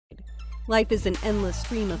Life is an endless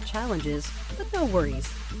stream of challenges, but no worries.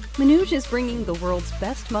 Manoj is bringing the world's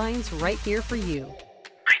best minds right here for you.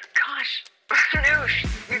 My gosh, Manoj,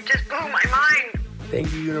 you just blew my mind.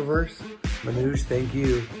 Thank you, universe. Manoj, thank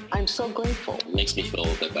you. I'm so grateful. It makes me feel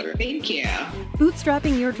a bit better. Thank you.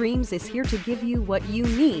 Bootstrapping Your Dreams is here to give you what you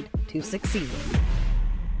need to succeed.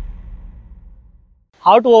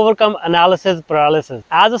 How to overcome analysis paralysis.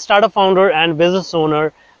 As a startup founder and business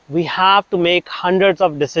owner, we have to make hundreds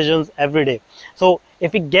of decisions every day. So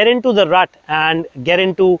if we get into the rut and get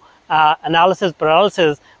into analysis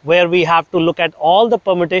paralysis, where we have to look at all the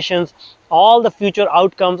permutations, all the future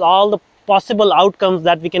outcomes, all the possible outcomes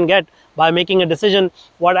that we can get by making a decision,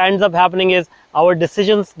 what ends up happening is our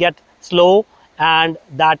decisions get slow and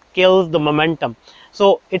that kills the momentum.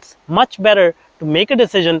 So it's much better to make a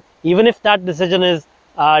decision, even if that decision is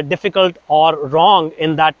difficult or wrong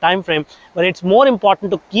in that time frame, but it's more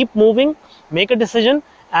important to keep moving, make a decision,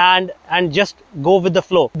 and just go with the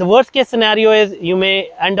flow. The worst case scenario is you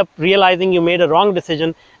may end up realizing you made a wrong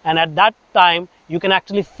decision, and at that time you can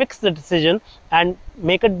actually fix the decision and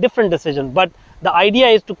make a different decision. But the idea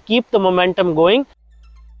is to keep the momentum going.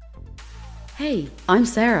 Hey, I'm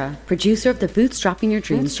Sarah, producer of the Bootstrapping Your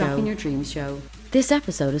Dreams show. This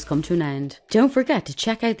episode has come to an end. Don't forget to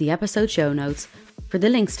check out the episode show notes for the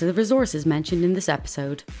links to the resources mentioned in this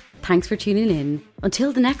episode. Thanks for tuning in.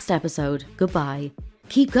 Until the next episode, goodbye.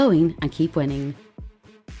 Keep going and keep winning.